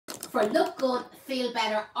for Look Good, Feel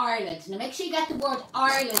Better Ireland. Now make sure you get the word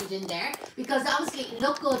Ireland in there, because obviously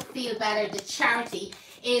Look Good, Feel Better, the charity,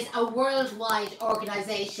 is a worldwide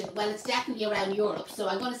organisation. Well, it's definitely around Europe, so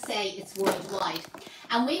I'm going to say it's worldwide.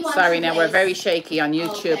 And we want Sorry, now we're very shaky on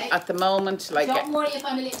YouTube at the moment. Like, don't worry if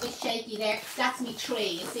I'm a little bit shaky there. That's me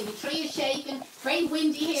tree. You see, my tree is shaking. Very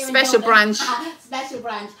windy here. Special in Dublin. branch. Special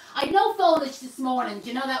branch. I had no foliage this morning. Do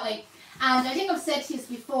you know that way? And I think I've said to you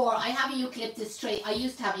before, I have a eucalyptus tree. I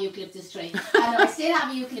used to have a eucalyptus tree. And I still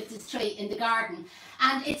have a eucalyptus tree in the garden.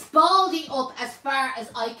 And it's baldy up as far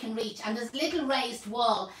as I can reach. And there's a little raised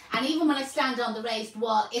wall. And even when I stand on the raised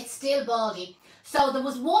wall, it's still baldy. So there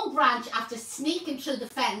was one branch after sneaking through the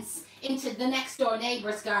fence into the next door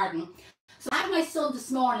neighbour's garden. So I had my son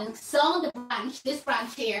this morning sawing the branch, this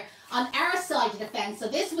branch here, on our side of the fence. So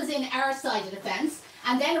this was in our side of the fence.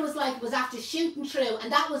 And then it was like it was after shooting through,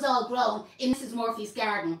 and that was all grown in Mrs. Murphy's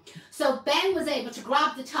garden. So Ben was able to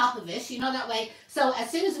grab the top of it, you know, that way. So as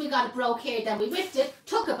soon as we got it broke here, then we whipped it,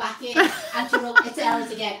 took it back in, and it's ours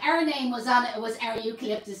again. Our name was on it, it was our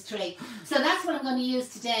eucalyptus tree. So that's what I'm going to use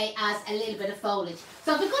today as a little bit of foliage.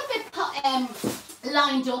 So I've a good bit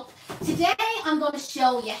lined up. Today I'm going to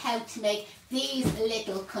show you how to make these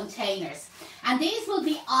little containers. And these will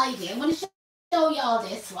be ideal. I'm going to show you all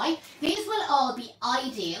this, right? These will all be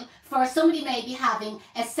ideal for somebody maybe having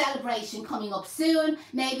a celebration coming up soon,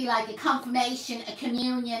 maybe like a confirmation, a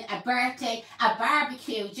communion, a birthday, a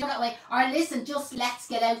barbecue, do you know that way? Or listen, just let's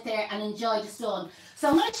get out there and enjoy the sun. So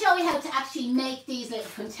I'm going to show you how to actually make these little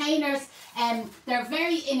containers. They're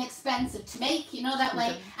very inexpensive to make, you know that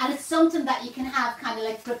way, and it's something that you can have kind of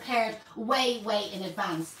like prepared way in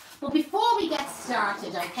advance. But before we get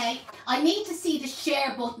started, okay, I need to see the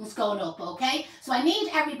share buttons going up, okay? So I need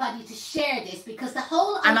everybody to share this, because the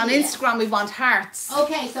whole idea... And on Instagram we want hearts.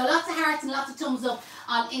 Okay, so lots of hearts and lots of thumbs up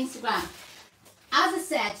on Instagram. As I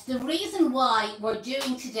said, the reason why we're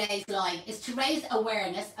doing today's live is to raise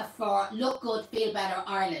awareness for Look Good, Feel Better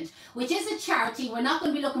Ireland, which is a charity. We're not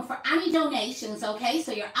going to be looking for any donations, okay?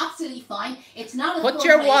 So you're absolutely fine. It's not a Put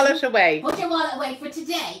your wallet away. Put your wallet away for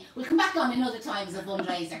today. We'll come back on another time as a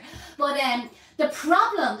fundraiser. But the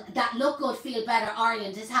problem that Look Good, Feel Better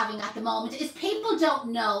Ireland is having at the moment is people don't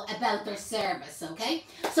know about their service, okay?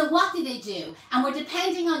 So what do they do? And we're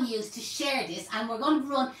depending on you to share this, and we're going to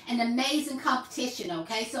run an amazing competition,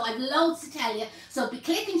 okay? So I've loads to tell you. So be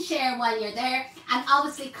click and share while you're there, and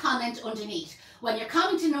obviously comment underneath. When you're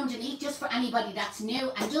commenting underneath, just for anybody that's new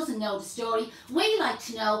and doesn't know the story, we like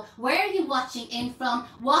to know where you're watching in from,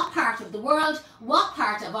 what part of the world, what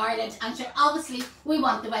part of Ireland, and sure, obviously we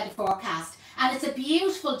want the weather forecast. And it's a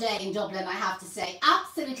beautiful day in Dublin, I have to say.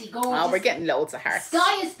 Absolutely gorgeous. Oh, we're getting loads of hearts.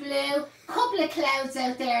 Sky is blue, couple of clouds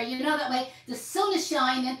out there, you know that way. The sun is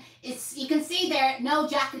shining. You can see there, no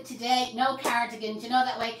jacket today, no cardigans, you know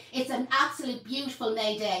that way. It's an absolute beautiful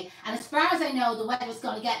May day. And as far as I know, the weather's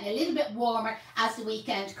going to get a little bit warmer as the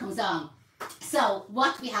weekend comes on. So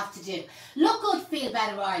what do we have to do? Look Good, Feel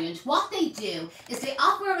Better Ireland. What they do is they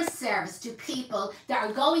offer a service to people that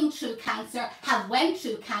are going through cancer, have went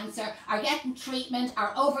through cancer, are getting treatment,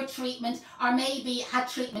 or over treatment, or maybe had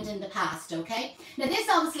treatment in the past, okay? Now this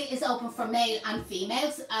obviously is open for male and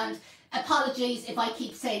females, and apologies if I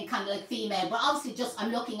keep saying kind of like female, but obviously just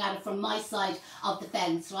I'm looking at it from my side of the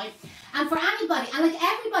fence, right? And for anybody, and like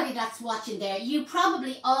everybody that's watching there, you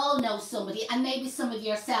probably all know somebody, and maybe some of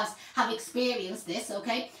yourselves have experienced this,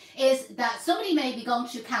 okay? Is that somebody may be going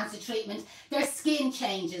through cancer treatment, their skin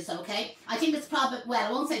changes, okay? I think it's probably, well,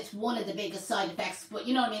 I won't say it's one of the biggest side effects, but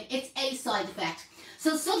you know what I mean? It's a side effect.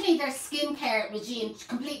 So suddenly their skincare regime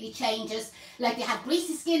completely changes. Like they have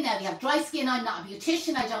greasy skin, now they have dry skin. I'm not a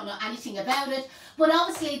beautician, I don't know anything about it. But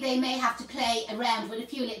obviously they may have to play around with a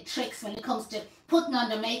few little tricks when it comes to putting on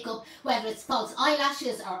their makeup, whether it's false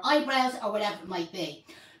eyelashes or eyebrows or whatever it might be.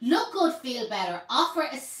 Look Good, Feel Better offer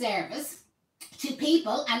a service to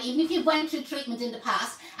people, and even if you've went through treatment in the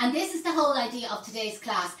past, and this is the whole idea of today's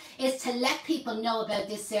class, is to let people know about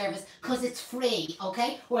this service, because it's free,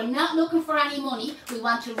 okay? We're not looking for any money. We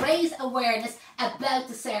want to raise awareness about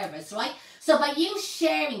the service, right? So by you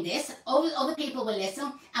sharing this, other people will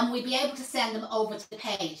listen, and we'll be able to send them over to the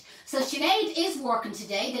page. So Sinead is working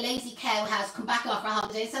today. The lazy cow has come back off her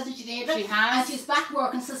holidays, hasn't she, Deirdre? She has. And she's back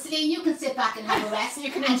working. So Celine, you can sit back and have a rest. You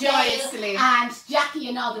can enjoy it, Celine. And Jackie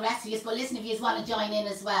and all the rest of you. But listen, if you want to join in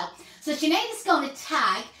as well. So Sinead is going to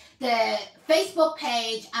tag the Facebook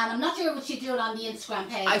page, and I'm not sure what you do on the Instagram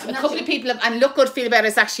page. A couple of people have, and Look Good, Feel Better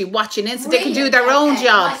is actually watching in, so they can do their own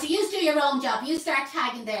job. Right, so you do your own job. You start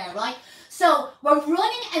tagging there, right? So we're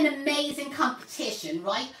running an amazing competition,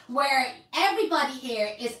 right? Where everybody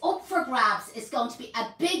here is up for grabs. It's going to be a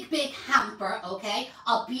big, big hamper, okay,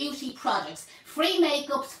 of beauty products. Free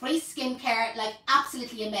makeups, free skincare, like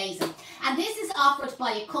absolutely amazing. And this is offered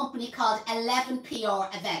by a company called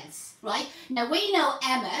 11PR Events, right? Now we know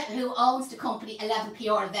Emma, who owns the company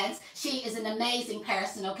 11PR Events. She is an amazing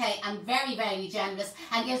person, okay, and very, very generous,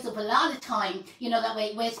 and gives up a lot of time, you know, that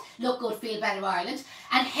way with Look Good, Feel Better Ireland.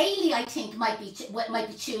 And Hayley, I think, might be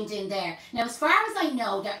tuned in there. Now, as far as I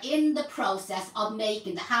know, they're in the process of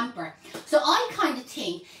making the hamper. So I kind of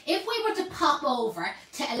think if we were to pop over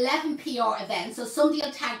to 11PR Events, so somebody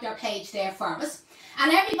will tag their page there for us,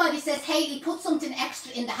 and everybody says, Hayley, put something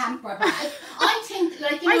extra in the hamper bag. I think,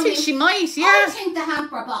 like, you know, I think she might, yeah. I think the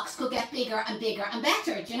hamper box could get bigger and bigger and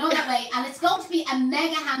better, do you know that way? And it's going to be a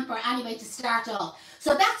mega hamper anyway to start off.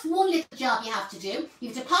 So that's one little job you have to do. You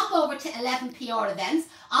have to pop over to 11PR Events,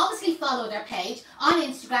 obviously follow their page on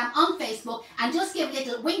Instagram, on Facebook, and just give a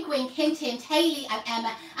little wink, wink, hint, hint, Hayley and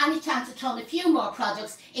Emma, any chance of throwing a few more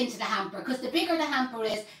products into the hamper, because the bigger the hamper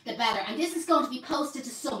is, the better. And this is going to be posted to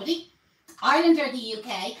somebody, Ireland or the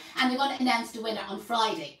UK, and they're going to announce the winner on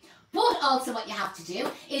Friday. But also what you have to do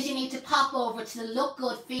is you need to pop over to the Look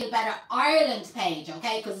Good, Feel Better Ireland page,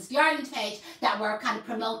 okay? Because it's the Ireland page that we're kind of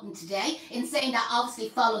promoting today. In saying that, obviously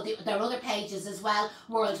follow their other pages as well,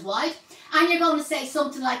 worldwide. And you're going to say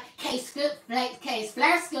something like, Case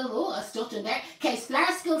Flower School, oh, I stuck in there. Case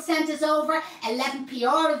Flower School sent us over,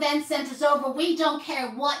 11PR Events sent us over. We don't care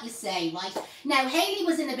what you say, right? Now, Hayley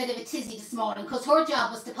was in a bit of a tizzy this morning because her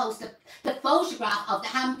job was to post the photograph of the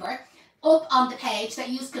hamper up on the page that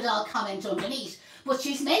you could all comment underneath. But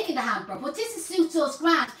she's making the hamper. But this suits us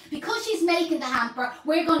grand. Because she's making the hamper,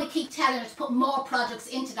 we're going to keep telling her to put more products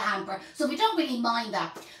into the hamper. So we don't really mind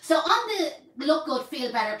that. So on the Look Good,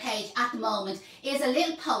 Feel Better page at the moment is a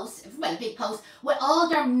little post, well, a big post, with all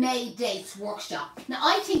their May dates workshop. Now,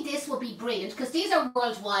 I think this will be brilliant because these are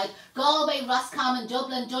worldwide. Galway, Roscommon,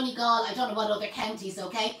 Dublin, Donegal, I don't know what other counties,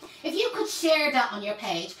 okay? If you could share that on your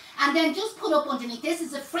page and then just put up underneath, this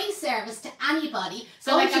is a free service to anybody.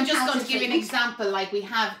 So like, I'm just going to give you an example. Like we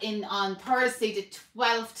have on Thursday the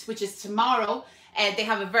 12th, which is tomorrow, they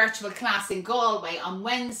have a virtual class in Galway. On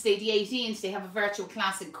Wednesday the 18th, they have a virtual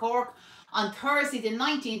class in Cork. On Thursday the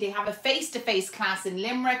 19th, they have a face-to-face class in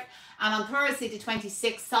Limerick. And on Thursday the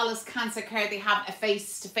 26th, Solace Cancer Care, they have a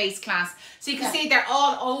face-to-face class. So you can see they're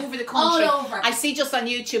all over the country. All over. I see just on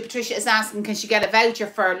YouTube, Patricia is asking, can she get a voucher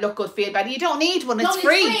for Look Good, Feel Better? You don't need one, it's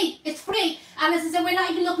free. It's free. It's free. And as I said, we're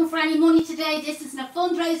not even looking for any money today. This isn't a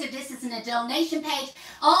fundraiser. This isn't a donation page.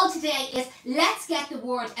 All today is let's get the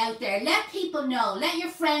word out there. Let people know. Let your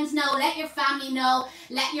friends know. Let your family know.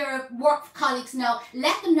 Let your work colleagues know.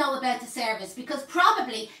 Let them know about the service, because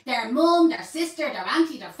probably their mum, their sister, their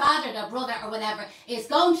auntie, their father, their brother or whatever is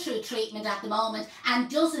going through treatment at the moment and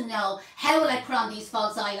doesn't know how will I put on these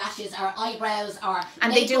false eyelashes or eyebrows or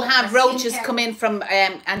and they do have roaches come in from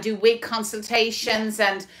and do wig consultations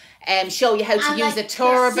and show you how to use a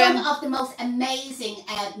turban. Some of the most amazing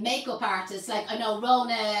makeup artists, like I know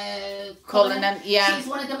Rona Cullinan, yeah, she's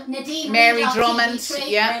one of them. Nadine, Mary Drummond,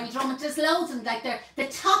 yeah, Mary Drummond. There's loads of them. Like they're the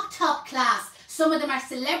top class. Some of them are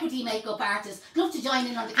celebrity makeup artists. Love to join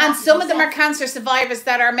in on the and some of them are cancer survivors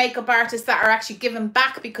that are makeup artists that are actually giving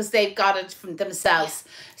back because they've got it from themselves.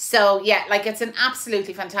 Yeah. So yeah, like it's an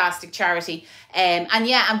absolutely fantastic charity. And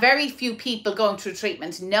yeah, and very few people going through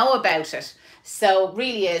treatment know about it. So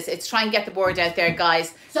really is, it's try and get the word out there,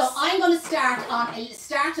 guys. So I'm going to start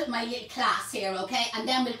with my little class here, okay, and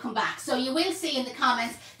then we'll come back. So you will see in the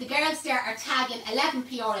comments the girls there are tagging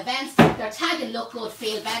 11PR Events. They're tagging Look Good,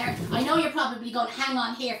 Feel Better. I know you're probably going to hang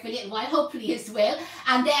on here for a little while, hopefully you will.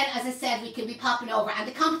 And then, as I said, we can be popping over, and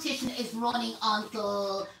the competition is running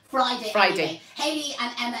until Friday. Anyway. Hayley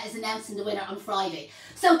and Emma is announcing the winner on Friday.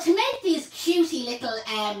 So to make these cutie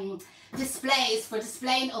little displays for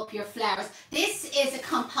displaying up your flowers, this is a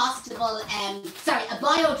compostable, a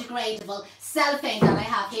biodegradable cellophane that I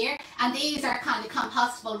have here, and these are kind of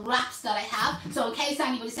compostable wraps that I have. So in case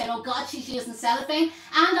anybody's saying, oh God, she's using cellophane,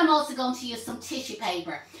 and I'm also going to use some tissue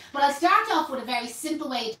paper. But I'll start off with a very simple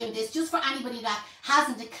way of doing this, just for anybody that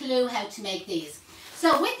hasn't a clue how to make these.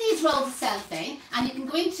 So with these rolls of cellophane, and you can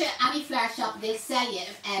go into any flower shop, they'll sell you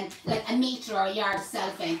like a metre or a yard of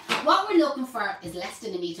cellophane. What we're looking for is less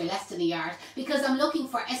than a metre, less than a yard, because I'm looking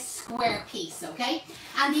for a square piece, okay?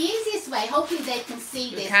 And the easiest way, hopefully they can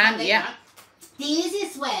see this. The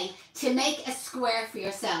easiest way to make a square for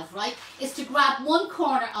yourself, right, is to grab one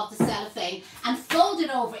corner of the cellophane and fold it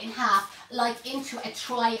over in half like into a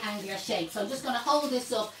triangular shape. So I'm just going to hold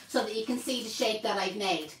this up so that you can see the shape that I've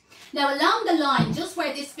made. Now along the line, just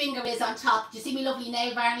where this finger is on top, do you see my lovely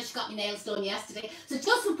nail varnish? Got my nails done yesterday. So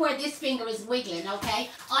just where this finger is wiggling, okay,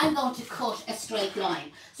 I'm going to cut a straight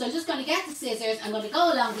line. So I'm just going to get the scissors, I'm going to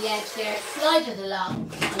go along the edge there, slide it along,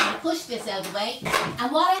 I'm going to push this out of the way. And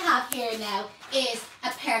what I have here now is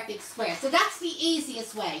a perfect square. So that's the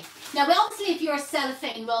easiest way. Now obviously if your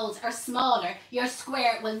cellophane rolls are smaller, your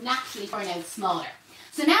square will naturally turn out smaller.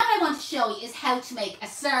 So now what I want to show you is how to make a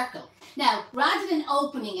circle. Now, rather than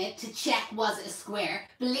opening it to check was it a square,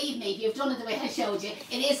 believe me, if you've done it the way I showed you,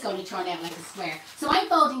 it is going to turn out like a square. So I'm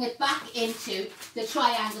folding it back into the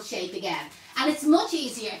triangle shape again. And it's much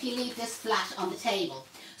easier if you leave this flat on the table.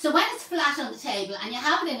 So when it's flat on the table and you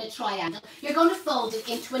have it in a triangle, you're going to fold it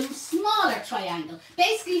into a smaller triangle.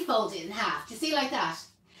 Basically fold it in half. Do you see like that?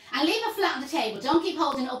 And leave it flat on the table. Don't keep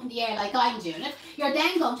holding it up in the air like I'm doing it. You're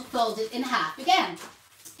then going to fold it in half again,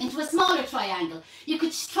 into a smaller triangle. You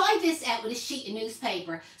could try this out with a sheet of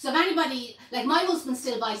newspaper. So if anybody, like my husband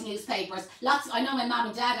still buys newspapers, I know my mum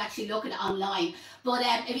and dad actually look at it online, but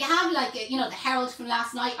if you have like, you know, the Herald from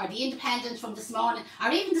last night, or the Independent from this morning,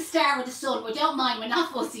 or even the Star or the Sun, we don't mind, we're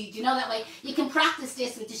not fussy, you know, that way you can practice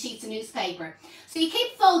this with the sheets of newspaper. So you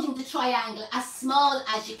keep folding the triangle as small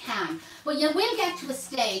as you can, but you will get to a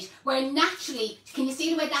stage where naturally, can you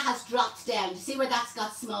see the way that has dropped down? Do you see where that's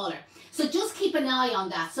got smaller? So just keep an eye on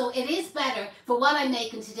that. So it is better for what I'm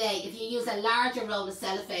making today if you use a larger roll of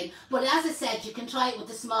cellophane. But as I said, you can try it with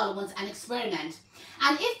the smaller ones and experiment.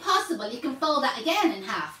 And if possible, you can fold that again in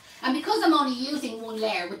half. And because I'm only using one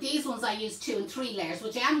layer, with these ones I use 2 and 3 layers,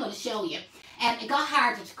 which I am going to show you, it got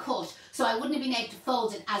harder to cut, so I wouldn't have been able to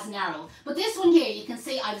fold it as narrow. But this one here, you can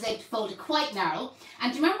see I was able to fold it quite narrow.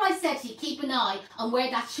 And do you remember I said to you, keep an eye on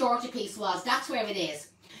where that shorter piece was? That's where it is.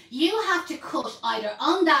 You have to cut either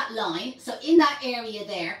on that line, so in that area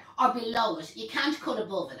there, or below it. You can't cut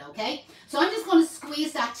above it, okay? So I'm just going to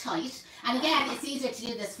squeeze that tight. And again, it's easier to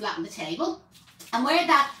do this flat on the table. And where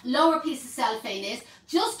that lower piece of cellophane is,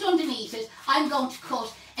 just underneath it, I'm going to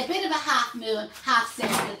cut a bit of a half moon, half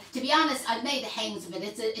circle. To be honest, I've made the hands of it.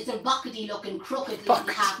 It's a buckety looking, crooked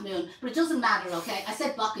looking half moon. But it doesn't matter, okay? I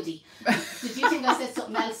said buckety. Did you think I said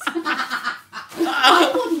something else?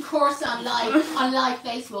 I wouldn't curse on live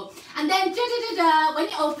Facebook. And then when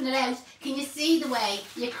you open it out, can you see the way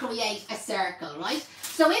you create a circle, right?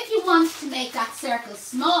 So if you want to make that circle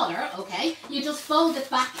smaller, okay, you just fold it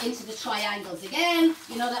back into the triangles again,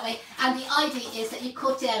 you know, that way. And the idea is that you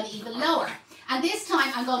cut down even lower. And this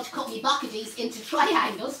time I'm going to cut my bucketies into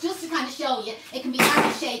triangles just to kind of show you it can be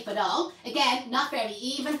any shape at all. Again, not very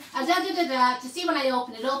even. And to see when I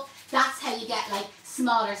open it up, that's how you get like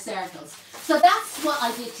smaller circles. So that's what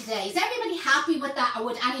I did today. Is everybody happy with that, or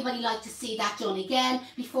would anybody like to see that done again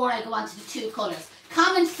before I go on to the 2 colours?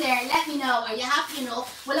 Comments there, let me know. Are you happy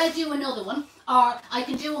enough? Will I do another one? Or I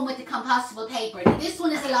can do one with the compostable paper. Now, this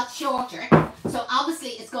one is a lot shorter, so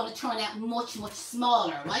obviously it's going to turn out much, much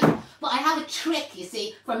smaller, right? But I have a trick, you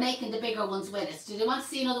see, for making the bigger ones with it. Do you want to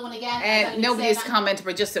see another one again? Nobody has commented,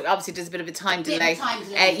 but just obviously there's a bit of a time delay.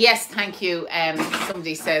 Yes, thank you.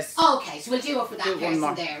 Somebody says. Okay, so we'll do it for that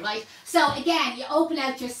person there, right? So again, you open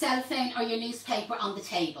out your cellophane or your newspaper on the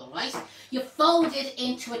table, right? You fold it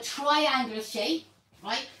into a triangular shape,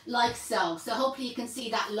 right? Like so. So hopefully you can see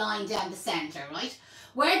that line down the centre, right?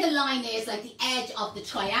 Where the line is, like the edge of the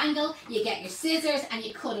triangle, you get your scissors and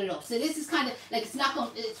you cut it up. So this is kind of like, it's not going,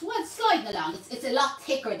 it's sliding along. It's a lot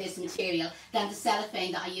thicker, this material, than the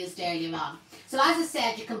cellophane that I used earlier on. So as I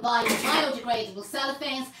said, you can buy biodegradable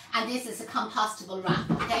cellophanes, and this is a compostable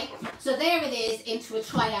wrap, okay? So there it is into a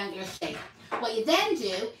triangular shape. What you then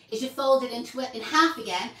do is you fold it in half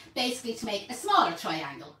again, basically to make a smaller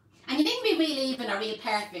triangle. And you needn't be real even or real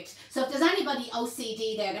perfect. So if there's anybody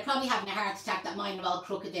OCD there, they're probably having a heart attack, that mine are all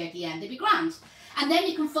crooked there at the end, they'd be grand. And then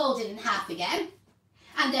you can fold it in half again.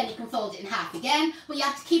 And then you can fold it in half again, but you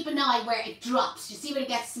have to keep an eye where it drops. You see where it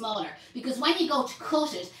gets smaller, because when you go to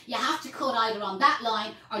cut it, you have to cut either on that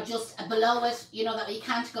line or just below it, you know, that way you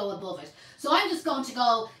can't go above it. So I'm just going to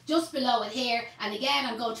go just below it here, and again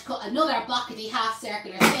I'm going to cut another buckety half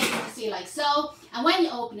circular shape, you see, like so. And when you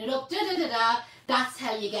open it up, that's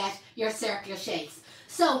how you get your circular shapes.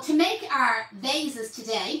 So to make our vases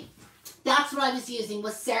today, that's what I was using,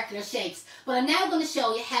 was circular shapes. But I'm now going to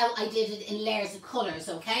show you how I did it in layers of colours,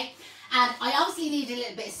 okay? And I obviously need a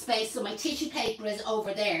little bit of space, so my tissue paper is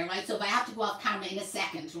over there, right? So if I have to go off camera in a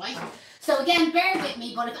second, right? So again, bear with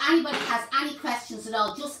me, but if anybody has any questions at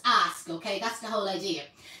all, just ask, okay? That's the whole idea.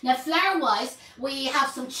 Now, flower-wise, we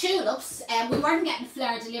have some tulips, and we weren't getting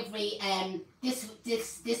flower delivery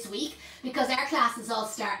this week because our classes all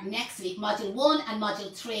start next week. Module 1 and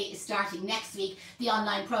Module 3 is starting next week, the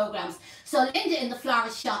online programs. So Linda in the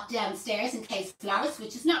florist shop downstairs, in Case Florist,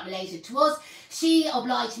 which is not related to us, she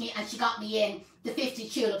obliged me and she got me in the 50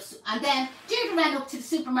 tulips. And then Deirdre ran up to the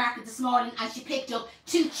supermarket this morning and she picked up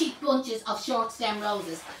 2 cheap bunches of short stem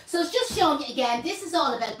roses. So it's just showing you again, this is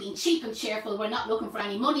all about being cheap and cheerful. We're not looking for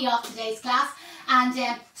any money off today's class, and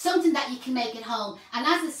something that you can make at home. And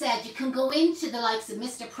as I said, you can go into the likes of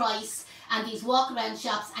Mr. Price and these walk around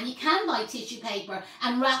shops and you can buy tissue paper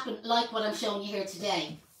and wrap it like what I'm showing you here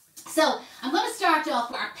today. So I'm going to start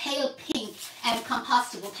off with our pale pink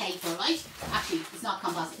compostable paper, right? Actually, it's not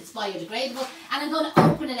compostable, it's biodegradable. And I'm going to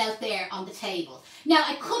open it out there on the table. Now,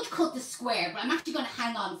 I could cut the square, but I'm actually going to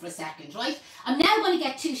hang on for a second, right? I'm now going to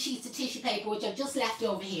get 2 sheets of tissue paper, which I've just left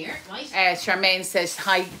over here, right? Charmaine says,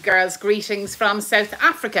 hi girls, greetings from South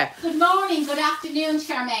Africa. Good morning, good afternoon,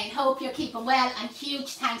 Charmaine. Hope you're keeping well and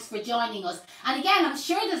huge thanks for joining us. And again, I'm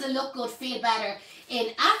sure there's a look good, feel better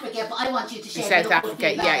in Africa, but I want you to share the look good,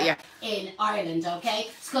 feel better in Ireland, okay?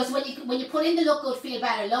 Because when you put in the look good, feel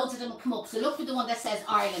better, loads of them will come up. So look for the one that says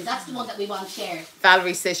Ireland. That's the one that we want shared.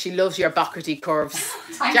 Valerie says she loves your Bockerty curves.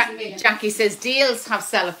 Thanks Jackie says deals have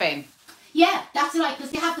cellophane. Yeah, that's right,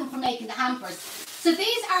 because they have them for making the hampers. So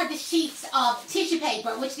these are the sheets of tissue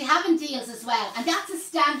paper, which they have in deals as well. And that's a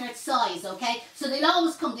standard size, okay? So they'll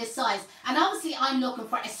always come this size. And obviously I'm looking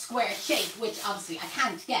for a square shape, which obviously I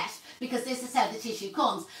can't get, because this is how the tissue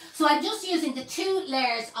comes. So I'm just using the 2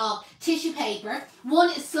 layers of tissue paper.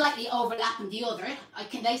 One is slightly overlapping the other.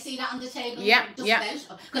 Can they see that on the table? Yeah,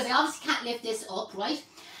 because I obviously can't lift this up, right?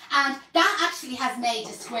 And that actually has made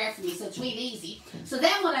a square for me, so it's really easy. So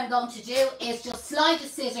then what I'm going to do is just slide the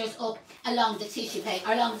scissors up along the tissue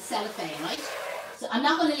paper, along the cellophane, right? So I'm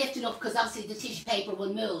not going to lift it up because obviously the tissue paper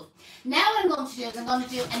will move. Now what I'm going to do is I'm going to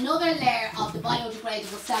do another layer of the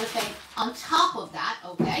biodegradable cellophane on top of that,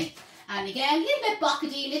 okay? And again, a little bit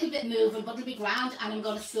buckety, a little bit moving, but it'll be grand, and I'm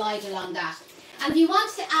going to slide along that. And if you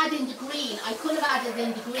want to add in the green, I could have added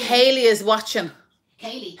in the green. Haley is watching.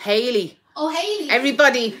 Haley. Oh, Haley.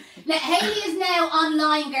 Everybody. Now, Haley is now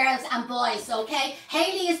online, girls and boys, okay?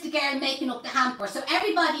 Haley is the girl making up the hamper. So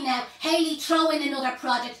everybody now, Haley, throw in another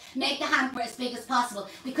project, make the hamper as big as possible.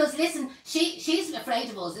 Because listen, she's afraid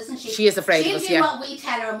of us, isn't she? She is afraid of us, She'll do what we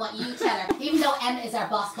tell her and what you tell her, even though Emma is our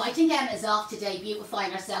boss. But I think Emma is off today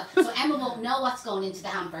beautifying herself. So Emma won't know what's going into the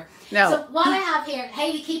hamper. No. So what I have here,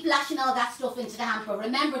 Haley, keep lashing all that stuff into the hamper.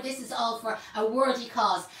 Remember, this is all for a worthy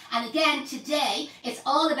cause. And again, today, it's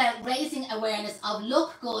all about raising awareness of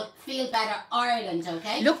Look Good, Feel Better Ireland,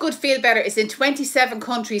 okay? Look Good, Feel Better is in 27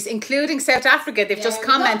 countries, including South Africa. They've just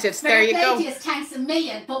commented. There you go. Thanks a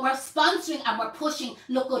million. But we're sponsoring and we're pushing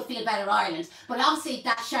Look Good, Feel Better Ireland. But obviously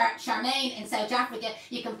that Charmaine in South Africa,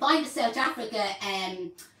 you can find the South Africa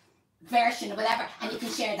version or whatever, and you can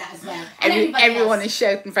share that as well. Everyone is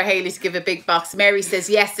shouting for Hayley to give a big box. Mary says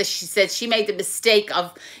yes, she says she made the mistake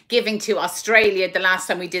of giving to Australia the last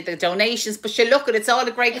time we did the donations, but she look at it's all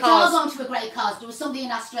a great cause. It's all going to a great cause. There was somebody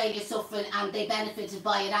in Australia suffering and they benefited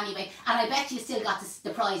by it anyway, and I bet you still got the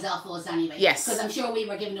prize off us anyway. Yes, because I'm sure we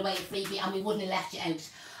were giving away a freebie and we wouldn't have left you out.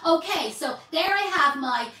 Okay, so there I have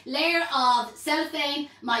my layer of cellophane,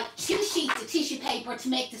 my 2 sheets of tissue paper to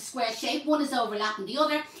make the square shape. One is overlapping the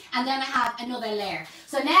other, and then I have another layer.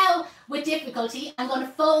 So now, with difficulty, I'm going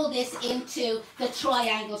to fold this into the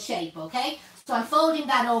triangle shape, okay? So I'm folding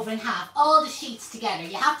that over in half, all the sheets together.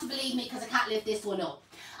 You have to believe me because I can't lift this one up.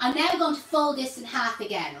 I'm now going to fold this in half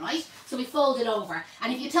again, right? So we fold it over.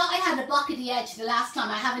 And if you thought I had a buckety edge the last time,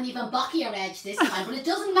 I haven't even buckier edge this time. But it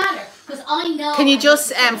doesn't matter because I know... Can you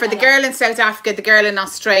just, for the girl in South Africa, the girl in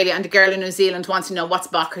Australia and the girl in New Zealand wants to know what's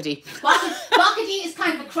buckety? Buckety is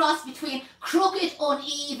kind of a cross between crooked,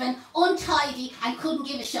 uneven, untidy and couldn't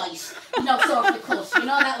give a shite. You know, sort of a cut. You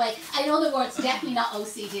know that way. In other words, definitely not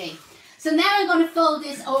OCD. So now I'm going to fold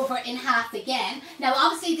this over in half again. Now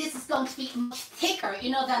obviously this is going to be much thicker,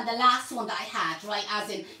 you know, than the last one that I had, right?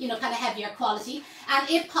 As in, you know, kind of heavier quality. And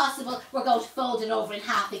if possible, we're going to fold it over in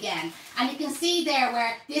half again. And you can see there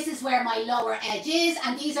where this is where my lower edge is,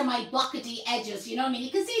 and these are my buckety edges, you know what I mean?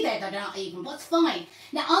 You can see there they're not even, but it's fine.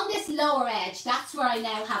 Now on this lower edge, that's where I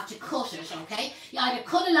now have to cut it, okay? You either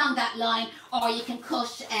cut along that line or you can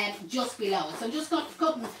cut just below it. So I'm just going to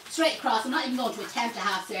cut straight across. I'm not even going to attempt a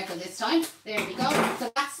half circle this time. time. There we go.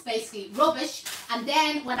 So that's basically rubbish. And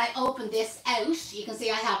then when I open this out, you can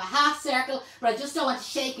see I have a half circle, but I just don't want to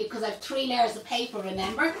shake it because I have 3 layers of paper,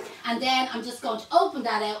 remember? And then I'm just going to open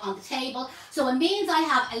that out on the table. So it means I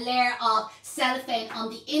have a layer of cellophane on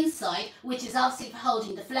the inside, which is obviously for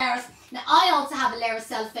holding the flowers. Now I also have a layer of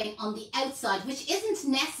cellophane on the outside, which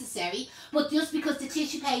isn't necessary, but just because the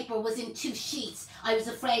tissue paper was in 2 sheets, I was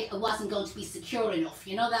afraid it wasn't going to be secure enough,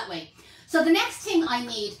 you know, that way. So the next thing I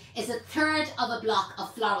need is 1/3 of a block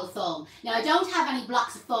of floral foam. Now I don't have any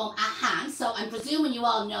blocks of foam at hand, so I'm presuming you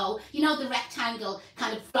all know, you know, the rectangle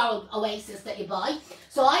kind of floral oasis that you buy.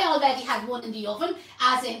 So I already had one in the oven,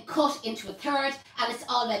 as in cut into 1/3, and it's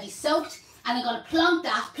already soaked. And I'm going to plonk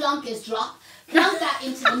that, plonk is drop, plonk that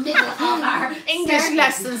into the middle of our English circle.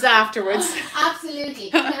 lessons afterwards. Absolutely.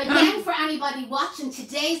 Now again, for anybody watching,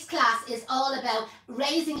 today's class is all about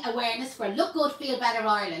raising awareness for Look Good, Feel Better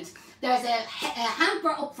Ireland. There's a hamper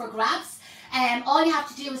up for grabs. All you have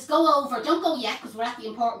to do is go over, don't go yet because we're at the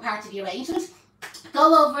important part of the arrangement.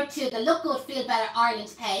 Go over to the Look Good, Feel Better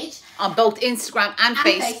Ireland page. On both Instagram and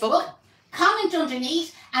Facebook. Comment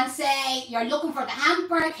underneath and say you're looking for the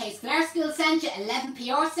hamper, Case Flare School sent you,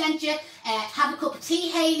 11PR sent you, have a cup of tea,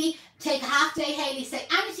 Hayley, take a half day, Hayley, say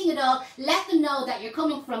anything at all, let them know that you're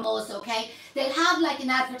coming from us, okay? They'll have like an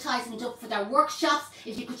advertisement up for their workshops.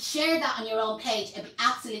 If you could share that on your own page, it'd be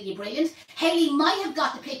absolutely brilliant. Hayley might have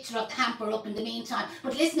got the picture of the hamper up in the meantime,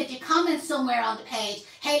 but listen, if you comment somewhere on the page,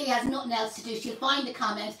 Hayley has nothing else to do. She'll find the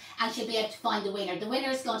comment and she'll be able to find the winner. The winner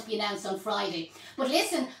is going to be announced on Friday. But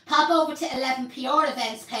listen, pop over to 11PR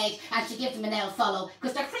events page and she'll give them an L follow,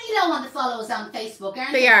 because they're pretty low on the follows on Facebook,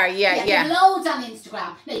 aren't they? They are, yeah. They're loads on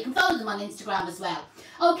Instagram. Now you can follow them on Instagram as well.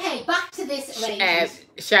 Okay, back to this arrangement.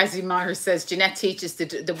 Shazzy Maher says Janette teaches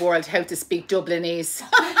the world how to speak Dublinese.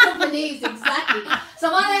 Dublinese, exactly.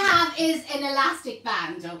 So what I have is an elastic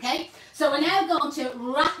band, okay? So we're now going to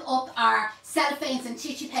wrap up our cellophanes and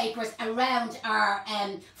tissue papers around our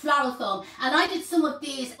floral foam. And I did some of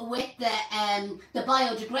these with the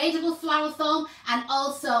biodegradable floral foam, and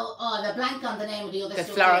also, the blank on the name of the other stuff.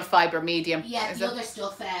 The floral fibre medium. Yeah, the other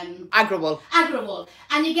stuff. Agrowool. Agrowool.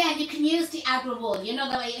 And again, you can use the agrowool, you know,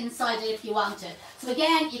 that way inside it if you want it. So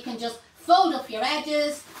again, you can just fold up your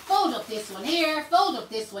edges, fold up this one here, fold up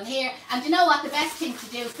this one here, and you know what the best thing to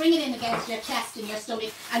do is bring it in against your chest and your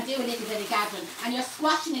stomach and do a little bit of gathering, and you're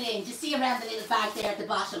squashing it in. You see around the little bag there at the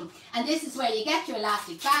bottom, and this is where you get your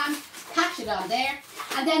elastic band, catch it on there,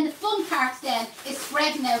 and then the fun part then is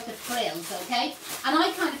spreading out the frills, okay? And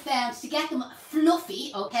I kind of found to get them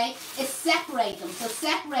fluffy, okay, is separate them. So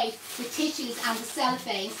separate the tissues and the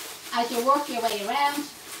cellophane as you work your way around.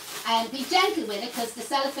 And be gentle with it, because the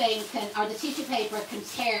cellophane or the tissue paper can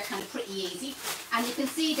tear kind of pretty easy. And you can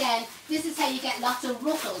see then, this is how you get lots of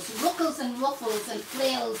ruffles and ruffles and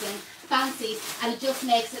frills and fancies, and it just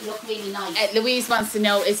makes it look really nice. Louise wants to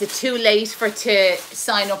know, is it too late to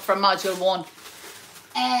sign up for Module 1?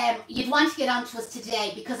 You'd want to get onto us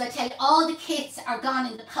today, because I tell you, all the kits are gone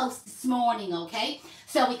in the post this morning, okay?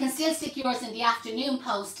 So we can still stick yours in the afternoon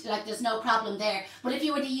post, like there's no problem there. But if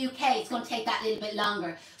you were the UK, it's going to take that little bit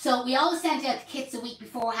longer. So we always send out the kits a week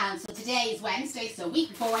beforehand. So today is Wednesday, so a week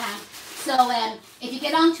beforehand. So if you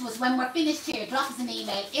get on to us when we're finished here, drop us an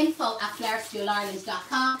email,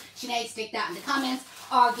 info@flowerschoolisland.com. Sinead, stick that in the comments,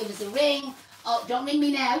 or give us a ring. Oh, don't ring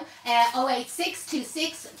me now.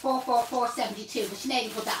 08626 44472. But Sinead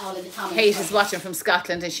will put that all in the comments. Kate is watching from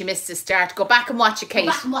Scotland and she missed the start. Go back and watch it, Kate.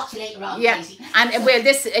 Go back and watch it later on, yeah. Katie. And well,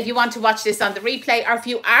 this, if you want to watch this on the replay, or if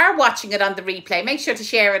you are watching it on the replay, make sure to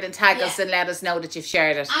share it and tag us and let us know that you've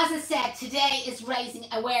shared it. As I said, today is raising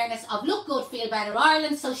awareness of Look Good, Feel Better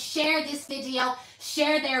Ireland. So share this video,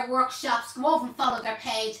 share their workshops, go over and follow their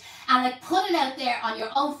page, and like put it out there on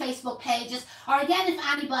your own Facebook pages. Or again, if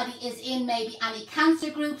anybody is in maybe any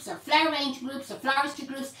cancer groups or flower arranging groups or floristry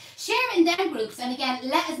groups, share in them groups. And again,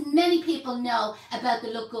 let as many people know about the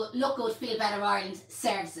Look Good, Feel Better Ireland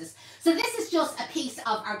services. So this is just a piece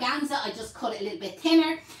of organza. I just cut it a little bit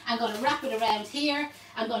thinner. I'm going to wrap it around here.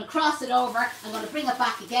 I'm going to cross it over. I'm going to bring it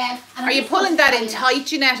back again. And are you pulling that in tight,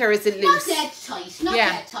 Janette, or is it loose? Not dead tight. Not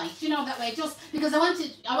dead tight. You know, that way. Just because I want to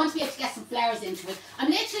be able to get some flowers into it. I'm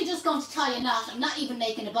literally just going to tie a knot. I'm not even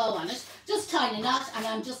making a bow on it. Just tying a knot, and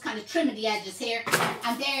I'm just kind of trimming the edges here.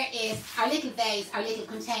 And there is our little vase, our little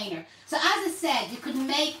container. So as I said, you could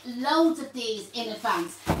make loads of these in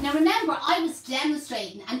advance. Now remember, I was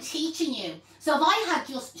demonstrating and teaching you. So if I had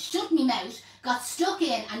just shut my mouth, got stuck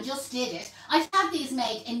in and just did it, I'd have these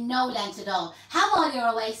made in no length at all. Have all your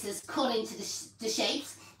oasis cut into the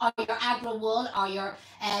shapes, or your agro wool, or your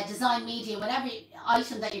design media, whatever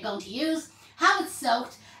item that you're going to use. Have it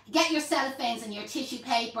soaked. get your cellophanes and your tissue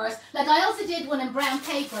papers. Like I also did one in brown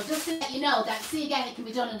paper, just to let you know that, see again, it can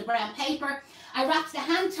be done in the brown paper. I wrapped the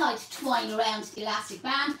hand-tied twine around the elastic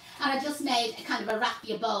band, and I just made a kind of a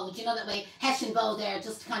raffia bow, you know, that way, Hessian bow there,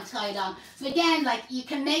 just to kind of tie it on. So again, like you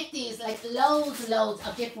can make these like loads and loads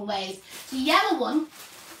of different ways. The yellow one,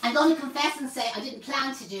 I'm going to confess and say I didn't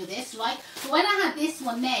plan to do this, right? But when I had this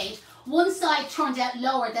one made, one side turned out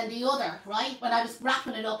lower than the other, right, when I was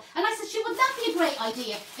wrapping it up. And I said, sure, would that be a great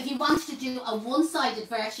idea if you wanted to do a one-sided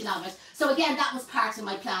version of it? So again, that was part of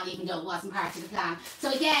my plan, even though it wasn't part of the plan.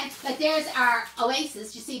 So again, like there's our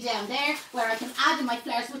oasis, you see down there, where I can add in my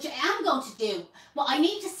flowers, which I am going to do. But I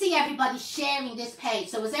need to see everybody sharing this page.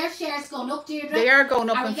 So is there shares going up, Deirdre? They are going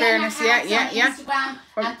up, in fairness, yeah. Instagram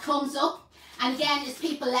and thumbs up. And again, it's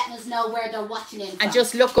people letting us know where they're watching in from. And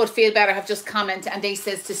just Look Good, Feel Better have just commented, and they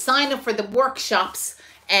says to sign up for the workshops,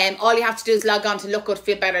 all you have to do is log on to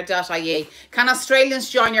lookgoodfeelbetter.ie. Can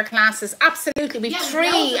Australians join your classes? Absolutely. We've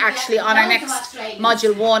 3 actually on our next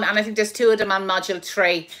module 1, and I think there's 2 of them on module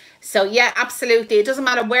 3. So yeah, absolutely. It doesn't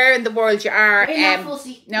matter where in the world you are. We're not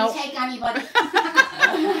fussy. No. We take anybody.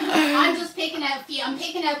 I'm just picking out a few. I'm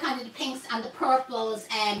picking out kind of the pinks and the purples,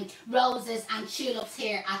 roses and tulips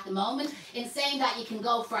here at the moment. In saying that, you can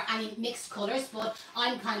go for any mixed colours, but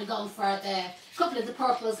I'm kind of going for the couple of the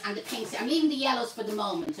purples and the pinks. I'm leaving the yellows for the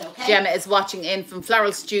moment, okay? Gemma is watching in from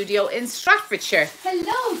Floral Studio in Stratfordshire.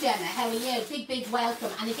 Hello, Gemma. How are you? Big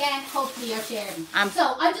welcome. And again, hopefully you're sharing.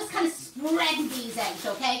 So I'm just kind of spreading these out,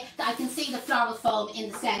 okay? That I can see the floral foam in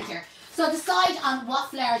the centre. So decide on what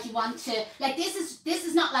flowers you want to, like this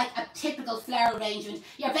is not like a typical flower arrangement.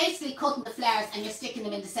 You're basically cutting the flowers and you're sticking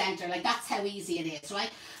them in the centre. Like that's how easy it is, right?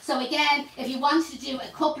 So again, if you wanted to do a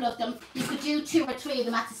couple of them, you could do 2 or 3 of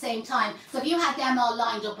them at the same time. So if you had them all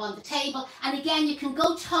lined up on the table, and again, you can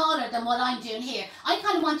go taller than what I'm doing here. I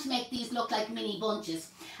kind of want to make these look like mini bunches.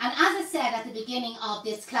 And as I said at the beginning of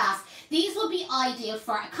this class, these will be ideal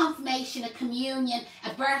for a confirmation, a communion,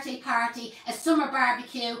 a birthday party, a summer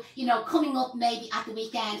barbecue, you know, coming up maybe at the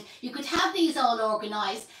weekend. You could have these all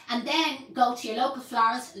organised and then go to your local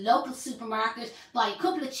florist, local supermarket, buy a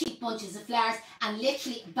couple of cheap bunches of flowers and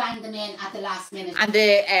literally bang them in at the last minute.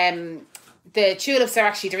 And the tulips are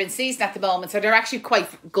actually, they're in season at the moment, so they're actually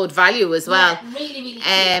quite good value as well. Yeah, really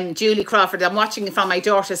cheap. Julie Crawford, I'm watching from my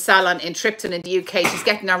daughter's salon in Tripton in the UK. She's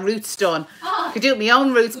getting her roots done. I could do my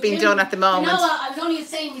own roots being done at the moment. You know what, I was only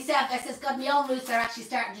saying myself, I says, God, my own roots are actually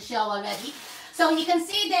starting to show already. So you can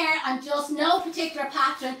see there, I'm just no particular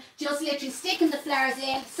pattern, just literally sticking the flowers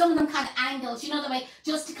in, some of them kind of angles, you know the way,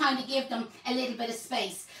 just to kind of give them a little bit of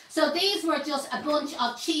space. So these were just a bunch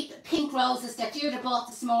of cheap pink roses that Deirdre bought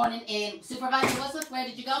this morning in SuperValu, was it? Where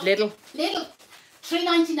did you go? Lidl.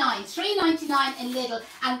 $3.99 in Lidl,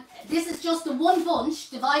 and this is just the one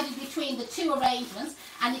bunch divided between the 2 arrangements,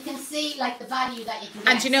 and you can see like the value that you can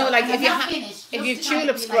get. And you know, so, like if you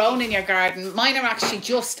tulips grown like in your garden, mine are actually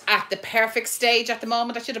just at the perfect stage at the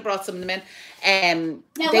moment. I should have brought some of them in.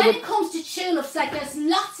 Now when it comes to tulips, like there's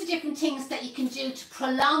lots of different things that you can do to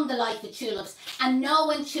prolong the life of tulips and know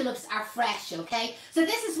when tulips are fresh, okay? So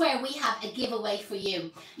this is where we have a giveaway for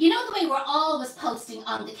you. You know the way we're always posting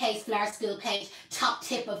on the Case Flower School page, top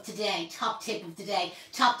tip of today, top tip of today,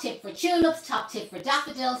 top tip for tulips, top tip for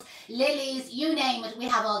daffodils, lilies, you name it, we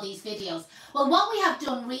have all these videos. Well, what we have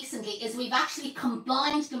done recently is we've actually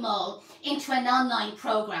combined them all into an online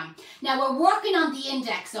program. Now we're working on the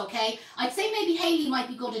index, okay? I'd say maybe Hayley might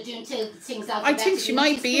be good at doing things alphabetically. I think she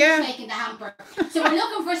might be, yeah. Making the hamper. So we're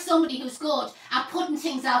looking for somebody who's good at putting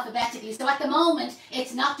things alphabetically. So at the moment,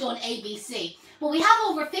 it's not done ABC. But we have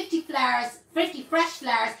over 50 flowers, 50 fresh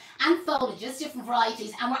flowers and foliages, different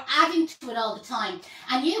varieties, and we're adding to it all the time.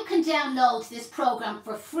 And you can download this program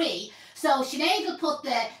for free. So Sinead will put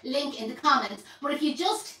the link in the comments. But if you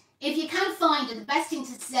can't find it, the best thing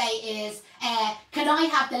to say is, can I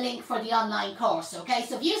have the link for the online course, okay?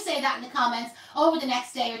 So if you say that in the comments, over the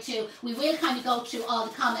next day or 2, we will kind of go through all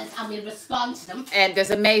the comments and we'll respond to them. And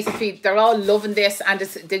there's amazing people, they're all loving this, and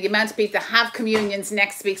the amount of people that have communions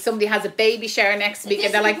next week, somebody has a baby shower next week,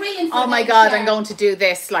 and they're like, oh my God, I'm going to do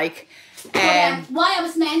this, like... why I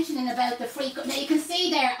was mentioning about the free, now you can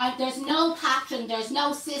see there, there's no pattern, there's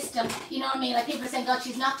no system, you know what I mean? Like people are saying, God,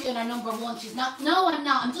 she's not doing her number 1, she's not. No, I'm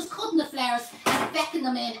not. I'm just cutting the flowers and becking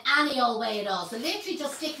them in any old way at all. So literally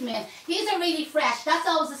just stick them in. These are really fresh. That's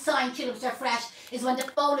always a sign tulips are fresh. is when the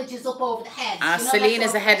foliage is up over the head. Celine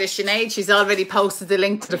is ahead of Sinead. She's already posted the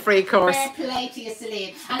link to the free course. Fair play to you,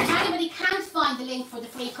 Celine. And if anybody can't find the link for the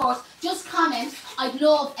free course, just comment, I'd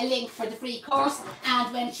love a link for the free course.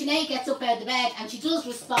 And when Sinead gets up out of the bed and she does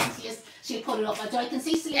respond to you, she'll put it up. I can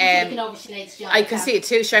see Celine taking over Sinead's job. I can see it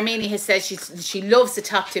too. Sharmini has said she loves the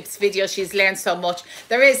top tips video. She's learned so much.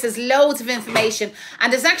 There's loads of information,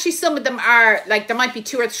 and there's actually some of them are like there might be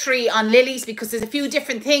 2 or 3 on lilies because there's a few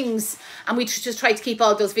different things, and we just try to keep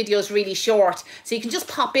all those videos really short so you can just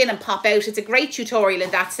pop in and pop out. It's a great tutorial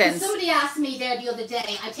in that sense. Somebody asked me there the other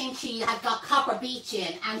day, I think she had got Copper Beach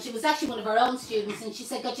in, and she was actually one of her own students, and she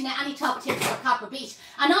said, "God, you know, any top tips for Copper Beach?"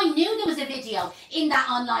 And I knew there was a video in that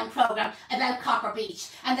online program about Copper Beach.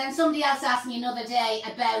 And then somebody else asked me another day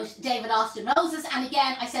about David Austin Roses, and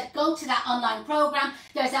again I said go to that online program.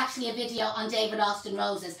 There's actually a video on David Austin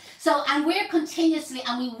Roses. So, and we're continuously,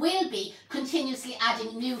 and we will be continuously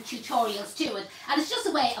adding new tutorials to it, and it's just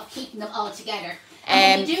a way of keeping them all together.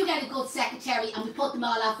 And when we do get a good secretary and we put them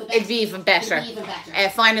all alphabetically, it'd be even better.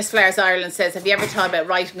 Finest Flowers Ireland says, have you ever thought about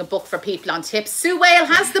writing a book for people on tips? Sue Whale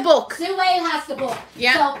has the book. Sue Whale has the book.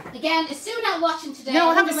 Yeah. So again, is Sue not watching today? No,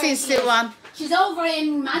 I haven't seen Sue on. She's over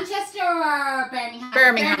in Manchester or Birmingham?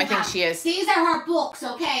 Birmingham, I think she is. These are her books,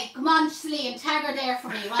 okay? Come on, Celine, tag her there for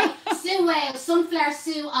me, right? Sue Whale, Sunflower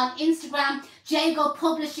Sue on Instagram. Jago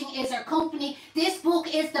Publishing is her company. This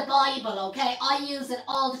book is the Bible, okay? I use it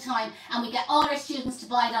all the time, and we get all our students to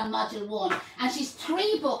buy it on Module 1. And she's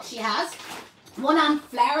 3 books she has. One on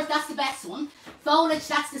flowers, that's the best one. Foliage,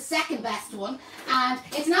 that's the second best one. And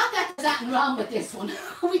it's not that there's nothing wrong with this one.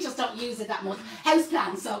 We just don't use it that much.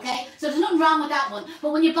 Houseplants, okay? So there's nothing wrong with that one.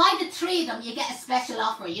 But when you buy the 3 of them, you get a special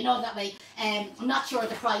offer. You know that way. I'm not sure of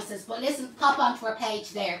the prices, but listen, pop onto our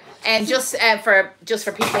page there. And just for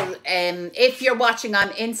people, if you're watching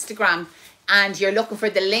on Instagram and you're looking for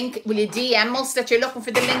the link, will you DM us that you're looking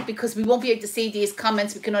for the link, because we won't be able to see these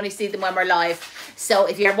comments. We can only see them when we're live. So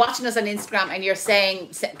if you're watching us on Instagram and you're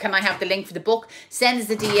saying, can I have the link for the book, send us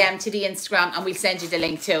a DM to the Instagram and we'll send you the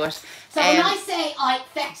link to it. So when I say I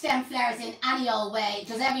fetch them flowers in any old way,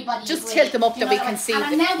 does everybody just agree? tilt them up that we can see and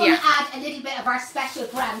I'm now going to add a little bit of our special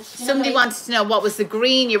branch. Somebody wants to know what was the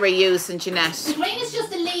green you were using, Janette. The green is just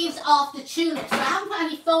the leaves off the tulip. So I haven't put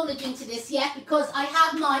any foliage into this yet because I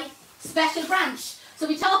have my special branch. So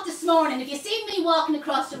we talked this morning, if you see me walking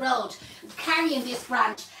across the road carrying this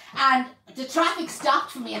branch and the traffic stopped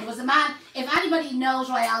for me and there was a man, if anybody knows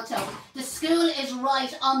Rialto, the school is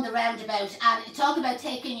right on the roundabout, and talk about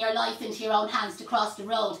taking your life into your own hands to cross the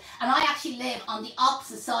road, and I actually live on the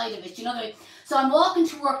opposite side of it, you know. So I'm walking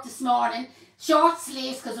to work this morning, short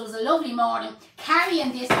sleeves because it was a lovely morning,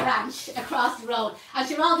 carrying this branch across the road, and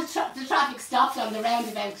sure, all the traffic stopped on the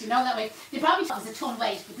roundabout, you know that way. They probably thought it was a ton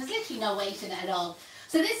weight, but there's literally no weight in it at all.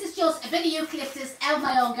 So this is just a bit of eucalyptus out of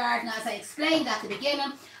my own garden, as I explained at the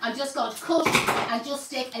beginning. I'm just going to cut and just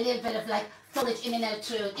stick a little bit of like foliage in and out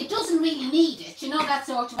through it. It doesn't really need it, you know, that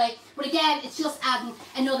sort of way. But again, it's just adding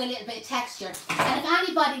another little bit of texture. And if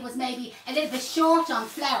anybody was maybe a little bit short on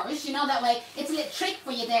flowers, you know, that way, it's a little trick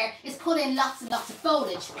for you there, is put in lots and lots of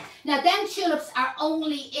foliage. Now, them tulips are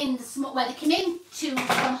only in the small, well, they came in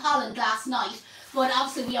from Holland last night, but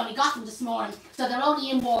obviously we only got them this morning, so they're only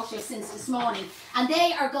in water since this morning. And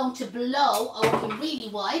they are going to blow open really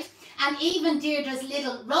wide. And even Deirdre's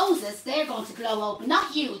little roses, they're going to blow open.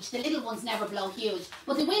 Not huge, the little ones never blow huge,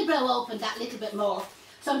 but they will blow open that little bit more.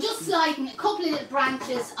 So I'm just sliding a couple of little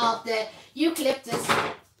branches of the eucalyptus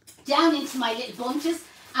down into my little bunches.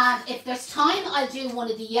 And if there's time, I'll do one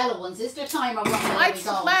of the yellow ones. Is there time or what?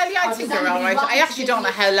 Well, yeah, I think they're all right. I actually don't know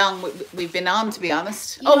how long we've been on, to be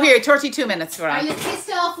honest. Oh, here, 32 minutes we're on. Are you pissed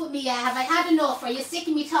off with me? Have I had enough? Are you sick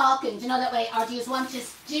of me talking? Do you know that way? Or do you just want to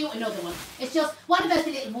do another one? It's just, what about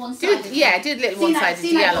the little one-sided one? Yeah, do the little one-sided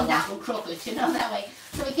yellow one. That one crooked, you know that way.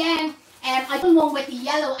 So again, I've done one with the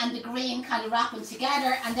yellow and the green kind of wrapping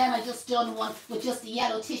together, and then I just done one with just the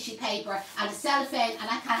yellow tissue paper and the cellophane, and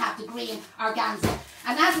I kind of have the green organza.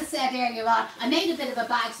 And as I said earlier on, I made a bit of a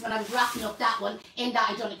bag when I was wrapping up that one, in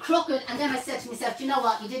that I done a crooked, and then I said to myself, you know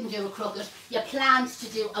what, you didn't do a crooked, you planned to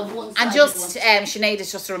do a one-sided and just, Sinead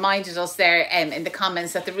has just reminded us there in the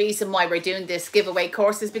comments that the reason why we're doing this giveaway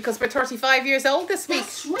course is because we're 35 years old this week.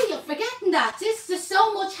 That's right, I'm forgetting that. There's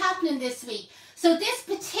so much happening this week. So this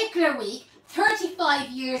particular week, 35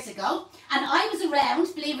 years ago, and I was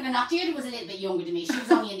around, believe it or not, Deirdre was a little bit younger than me, she was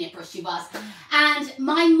only a nipper, she was, and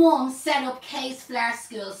my mum set up Case Flower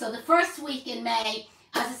School. So the first week in May,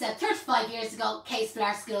 as I said, 35 years ago, Case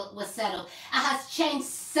Flower School was set up. It has changed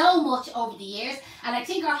so much over the years, and I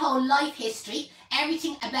think our whole life history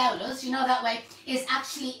everything about us, you know, that way, is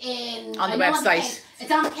actually on the website.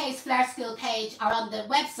 It's on the Case Flower School page or on the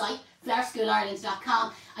website,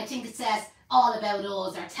 flowerschoolireland.com. I think it says all about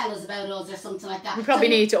us or tell us about us or something like that. We probably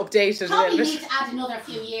need to update it a little bit. Probably need to add another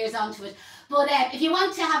few years onto it. But if you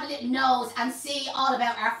want to have a little nose and see all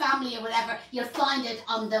about our family or whatever, you'll find it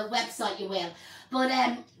on the website, you will.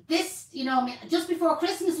 But this, you know, just before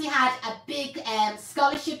Christmas we had a big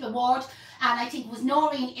scholarship award, and I think it was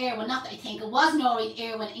Noreen Irwin, not that I think, it was Noreen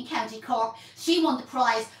Irwin in County Cork. She won the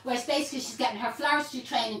prize, whereas basically she's getting her floristry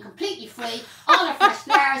training completely free, all her fresh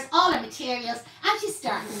flowers, all her materials, and she's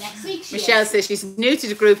starting next week. Michelle says she's new to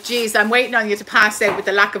the group. Geez, I'm waiting on you to pass out with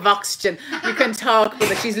the lack of oxygen. You can talk,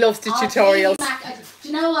 but she loves the tutorials. Do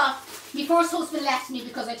you know what? My first husband left me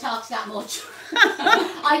because I talked that much.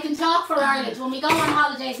 I can talk for Ireland. When we go on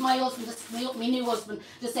holidays, my new husband,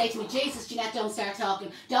 just say to me, Jesus, Janette, don't start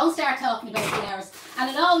talking. Don't start talking about flowers. And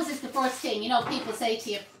it always is the first thing, you know, people say to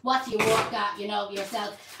you, what do you work at, you know,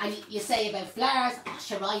 yourself? And you say about flowers. Oh,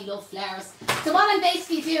 sure, I love flowers. So what I'm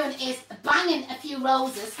basically doing is banging a few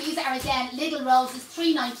roses. These are, again, little roses,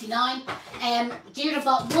 $3.99. Deirdre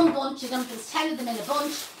bought one bunch of them, there's 10 of them in a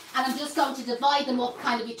bunch. And I'm just going to divide them up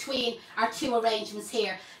kind of between our two arrangements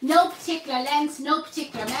here. No particular lengths, no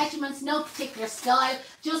particular measurements, no particular style,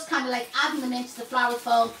 just kind of like adding them into the flower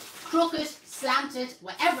foam, crooked, slanted,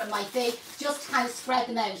 whatever it might be, just to kind of spread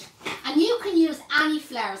them out. And you can use any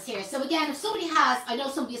flowers here. So again, if somebody has, I know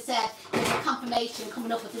somebody said there's a confirmation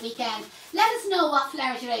coming up at the weekend, let us know what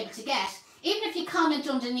flowers you're able to get. Even if you comment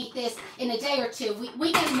underneath this in a day or two,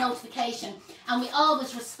 we get a notification and we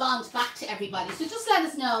always respond back to everybody. So just let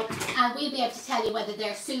us know and we'll be able to tell you whether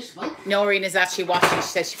they're suitable. Noreen is actually watching. She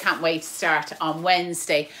says she can't wait to start on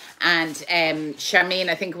Wednesday. And Charmaine,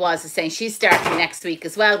 I think it was, is saying she's starting next week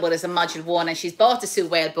as well, but as a Module 1, and she's bought the Sue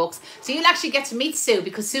Whale books. So you'll actually get to meet Sue,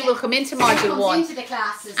 because Sue will come into Module 1 into the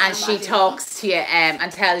classes and she talks to you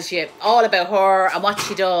and tells you all about her and what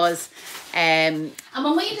she does. And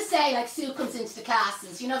when we just say, like, Sue comes into the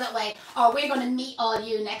classes, you know, that way, or we're going to meet all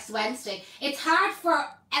you next Wednesday, it's hard for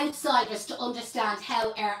outsiders to understand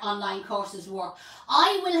how our online courses work.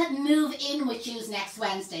 I will move in with you next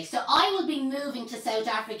Wednesday. So I will be moving to South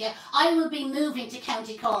Africa. I will be moving to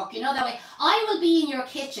County Cork. You know, that way, I will be in your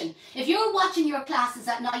kitchen. If you're watching your classes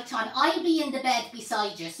at night time, I'll be in the bed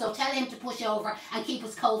beside you. So tell him to push over and keep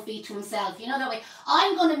his cold feet to himself. You know, that way,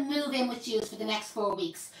 I'm going to move in with you for the next 4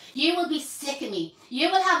 weeks. You will be sick of me. You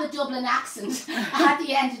will have a Dublin accent at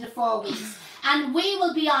the end of the 4 weeks. And we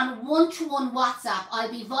will be on one-to-one WhatsApp.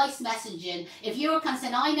 I'll be voice messaging. If you're kind of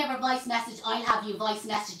saying, I never voice message, I'll have you voice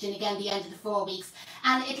messaging again the end of the 4 weeks.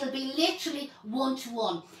 And it'll be literally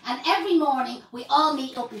one-to-one. And every morning, we all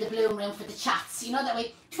meet up in the Bloom Room for the chats. You know, that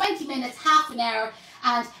way, 20 minutes, half an hour,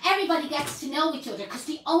 and everybody gets to know each other, because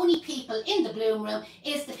the only people in the Bloom Room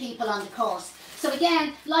is the people on the course. So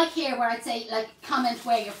again, like here where I'd say, like, comment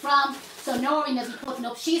where you're from. So Noreen will be putting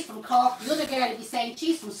up, she's from Cork. The other girl will be saying,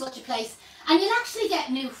 she's from such a place. And you'll actually get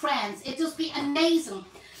new friends. It'll just be amazing,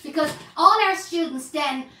 because all our students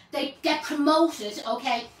then, they get promoted,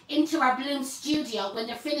 okay, into our Bloom studio when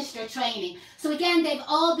they're finished their training. So again, they've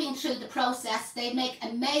all been through the process. They make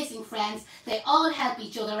amazing friends. They all help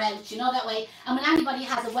each other out, you know, that way. And when anybody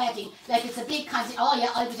has a wedding, like, it's a big kind of, oh yeah,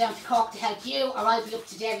 I'll be down to Cork to help you, or I'll be up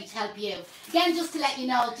to Derry to help you. Again, just to let you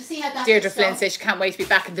know, to see how that's Deirdre Flynn says she can't wait to be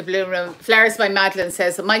back in the Bloom Room. Flowers by Madeline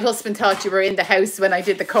says, my husband thought you were in the house when I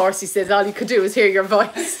did the course. He says all you could do was hear your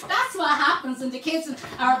voice. That's what happens when the kids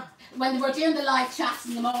are, when we're doing the live chats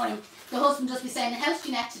in the morning. The husband just be saying, how's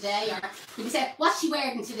Janette today? Or he'll be saying, what's she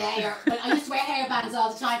wearing today? Or, well, I used to wear hairbands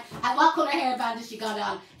all the time. What colour hairband has she got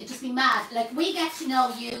on? It'd just be mad. Like, we get to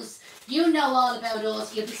know yous. You know all about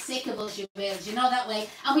us. You'll be sick of us, you will. You know, that way.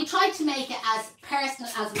 And we try to make it as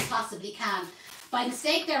personal as we possibly can. By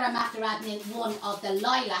mistake there, I'm after adding in one of the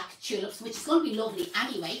lilac tulips, which is going to be lovely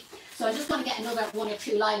anyway. So I'm just going to get another 1 or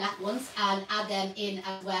 2 lilac ones and add them in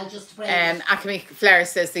as well, just to bring Acme Fleur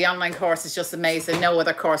says the online course is just amazing. No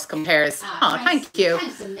other course compares. Thank you.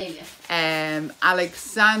 Thanks a million.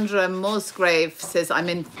 Alexandra Musgrave says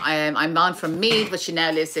I'm on from Meath, but she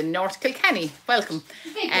now lives in North Kilkenny. Welcome.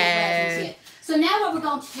 So now what we're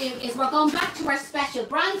going to do is we're going back to our special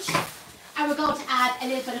branch, and we're going to add a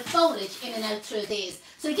little bit of foliage in and out through these.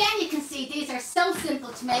 So again, you can see these are so simple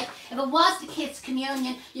to make. If it was the kids'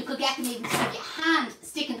 communion, you could get them even to have your hand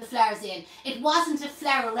sticking the flowers in. It wasn't a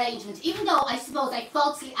flower arrangement, even though I suppose I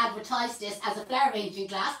falsely advertised this as a flower arranging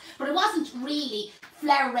class, but it wasn't really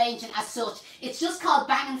flower arranging as such. It's just called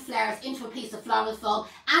banging flowers into a piece of floral foam,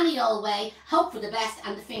 any old way, hope for the best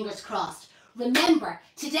and the fingers crossed. Remember,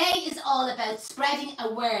 today is all about spreading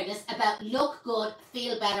awareness about Look Good,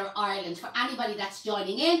 Feel Better Ireland for anybody that's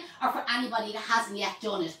joining in or for anybody that hasn't yet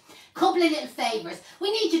done it. Couple of little favours.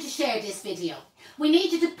 We need you to share this video. We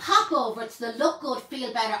need you to pop over to the Look Good,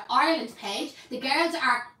 Feel Better Ireland page. The girls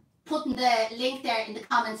are putting the link there in the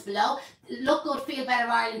comments below. Look Good, Feel Better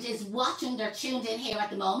Ireland is watching. They're tuned in here at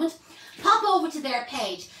the moment. Pop over to their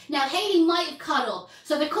page. Now, Hayley might have caught up,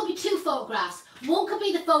 so there could be two photographs. One could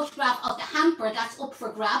be the photograph of the hamper that's up for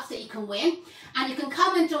grabs that you can win, and you can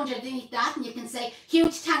comment underneath that and you can say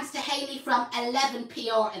huge thanks to Hayley from 11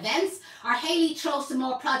 PR Events, or Hayley throw some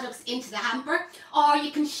more products into the hamper, or you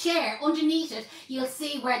can share underneath it. You'll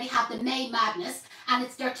see where they have the May Madness, and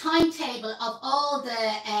it's their timetable of all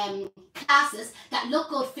the classes that Look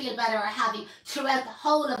Good, Feel Better are having throughout the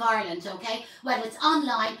whole of Ireland, okay? Whether it's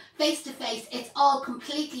online, face-to-face, it's all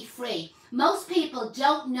completely free. Most people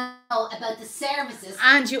don't know about the services.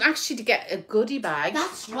 And you actually get a goodie bag.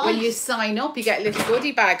 That's right. When you sign up, you get a little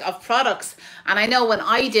goodie bag of products. And I know when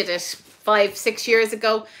I did it 5-6 years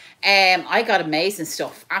ago, I got amazing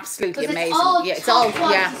stuff. Absolutely amazing. It's all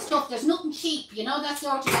quality stuff. There's nothing cheap, you know, that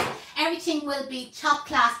sort of thing. Everything will be top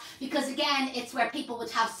class because, again, it's where people would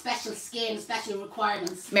have special skin, special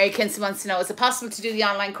requirements. Mary Kinson wants to know, is it possible to do the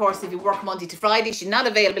online course if you work Monday to Friday? She's not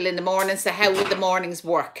available in the morning, so how would the mornings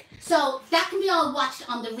work? So that can be all watched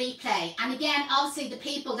on the replay. And again, obviously the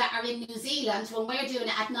people that are in New Zealand, when we're doing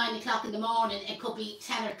it at 9 o'clock in the morning, it could be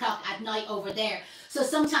 10 o'clock at night over there. So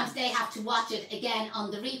sometimes they have to watch it again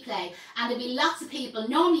on the replay. And there'll be lots of people.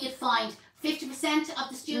 Normally you'd find 50% of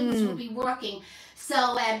the students will be working.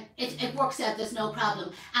 So it works out, there's no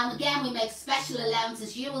problem. And again, we make special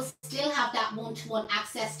allowances. You will still have that one-to-one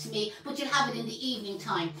access to me, but you'll have it in the evening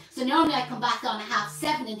time. So normally I come back on at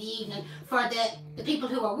 7:30 in the evening for the people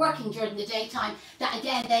who are working during the daytime, that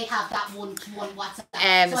again, they have that one-to-one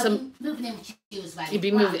WhatsApp. So I'll be moving in with you as well. You'd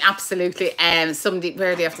be moving, absolutely. Somebody,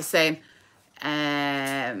 where do you have to say?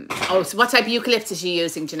 So what type of eucalyptus are you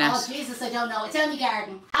using, Janette? Oh Jesus, I don't know. It's in my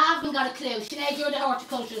garden. I haven't got a clue. Sinead, you're the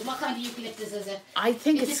horticulturist. What kind of eucalyptus is it? I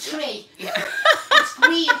think it's a tree. Yeah. It's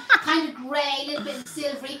green, kind of grey, a little bit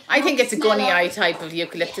silvery. I think it's a gunny eye type of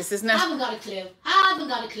eucalyptus, isn't it? I haven't got a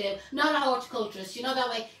clue. Not a horticulturist. You know that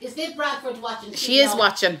way. Is Viv Bradford watching? She is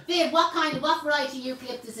watching. Viv, what variety of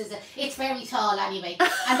eucalyptus is it? It's very tall anyway.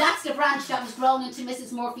 And that's the branch that was grown into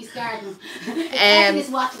Mrs. Murphy's garden. Hetty is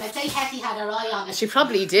watching. I'd say Hetty had her eye on it. She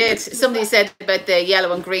probably did. Somebody said about the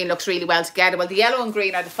yellow and green looks really well together. Well, the yellow and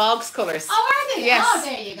green are the Fogs colours. Oh, are they? Yes. Oh,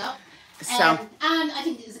 there you go. So. And I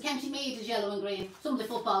think it's the County Meath is yellow and green. Some of the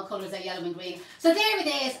football colours are yellow and green. So there it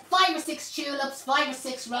is. 5 or 6 tulips, 5 or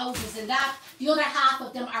 6 roses in that. The other half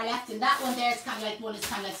of them are left in that one. There's kind of like one is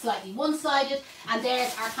kind of like slightly one-sided, and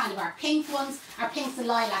there's our kind of our pink ones, our pinks and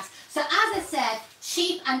lilacs. So as I said,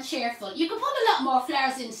 cheap and cheerful. You can put a lot more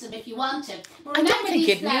flowers into them if you wanted. But remember, I don't think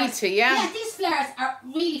you'd need to, yeah, these flowers are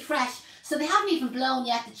really fresh. So they haven't even blown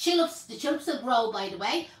yet. The tulips will grow, by the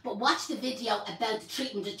way, but watch the video about the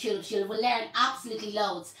treatment of tulips. You will learn absolutely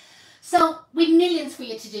loads. So we've millions for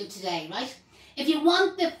you to do today, right? If you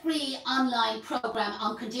want the free online program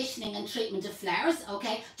on conditioning and treatment of flowers,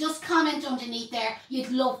 okay, just comment underneath there.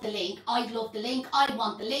 You'd love the link. I'd love the link. I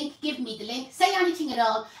want the link. Give me the link. Say anything at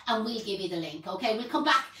all and we'll give you the link, okay? We'll come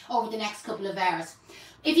back over the next couple of hours.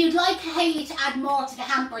 If you'd like Hayley to add more to the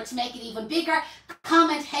hamper to make it even bigger,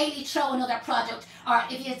 comment Hayley throw another product, or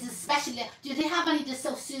if it's a special, do they have any of the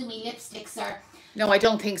Sosumi lipsticks or? No, I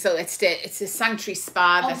don't think so. It's a Sanctuary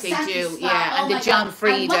Spa that they do, Spa. yeah, and the John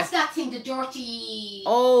Frieda. And what's that thing? The dirty.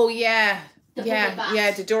 Oh yeah, the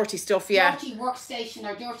the dirty stuff, yeah. Dirty workstation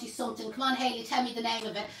or dirty something. Come on, Hayley, tell me the name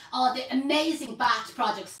of it. Oh, the amazing bath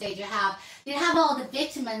products they do have. They have all the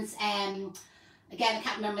vitamins. Again, I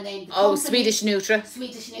can't remember the name. Swedish Nutra.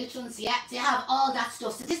 Swedish Nutrients, yeah. They have all that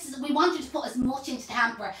stuff. So we wanted to put as much into the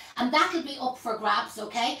hamper, and that'll be up for grabs,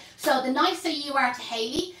 okay? So the nicer you are to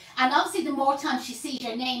Hayley, and obviously the more time she sees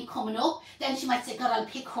your name coming up, then she might say, God, I'll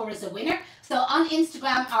pick her as a winner. So on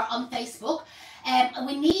Instagram or on Facebook,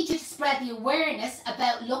 we need you to spread the awareness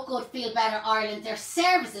about Look Good, Feel Better Ireland, their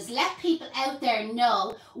services. Let people out there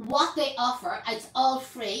know what they offer. It's all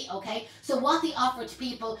free, okay? So what they offer to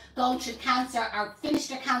people going through cancer or finished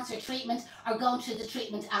their cancer treatment or going through the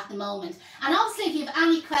treatment at the moment. And obviously if you have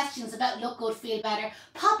any questions about Look Good, Feel Better,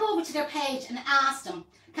 pop over to their page and ask them.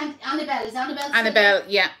 Annabelle, is Annabelle still Annabelle, there?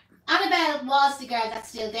 yeah. Annabelle was the girl that's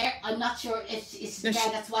still there. I'm not sure if it's the girl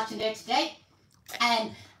that's watching there today.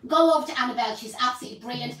 Go over to Annabelle, she's absolutely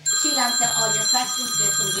brilliant. She'll answer all your questions.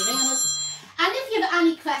 She's going to be ringing us. And if you have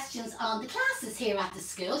any questions on the classes here at the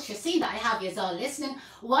school, you'll see that I have you all listening,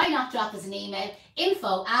 why not drop us an email,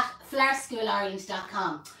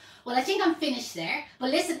 info@flowerschoolireland.com. Well, I think I'm finished there.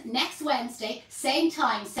 But listen, next Wednesday, same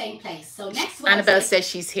time, same place. So next Wednesday, Annabelle says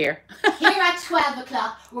she's here. here at 12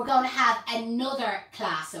 o'clock, we're going to have another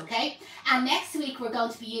class, okay? And next week, we're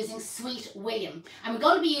going to be using Sweet William. And we're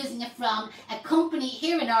going to be using it from a company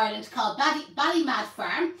here in Ireland called Ballymad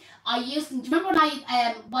Farm. I used them. Do you remember when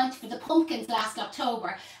I went for the pumpkins last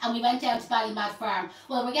October and we went down to Ballymad Farm?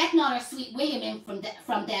 Well, we're getting all our Sweet William in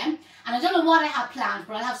from them. And I don't know what I have planned,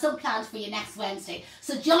 but I'll have some plans for you next Wednesday.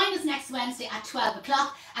 So join us next Wednesday at 12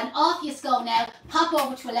 o'clock. And off you go now. Pop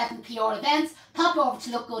over to 11PR Events. Pop over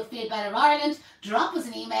to Look Good, Feel Better Ireland. Drop us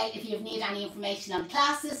an email if you need any information on the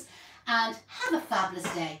classes. And have a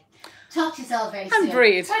fabulous day. Talk to you all very soon. And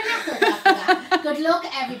breathe. Good luck,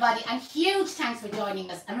 everybody, and huge thanks for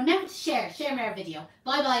joining us. And remember to share our video.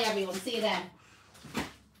 Bye bye, everyone. See you then.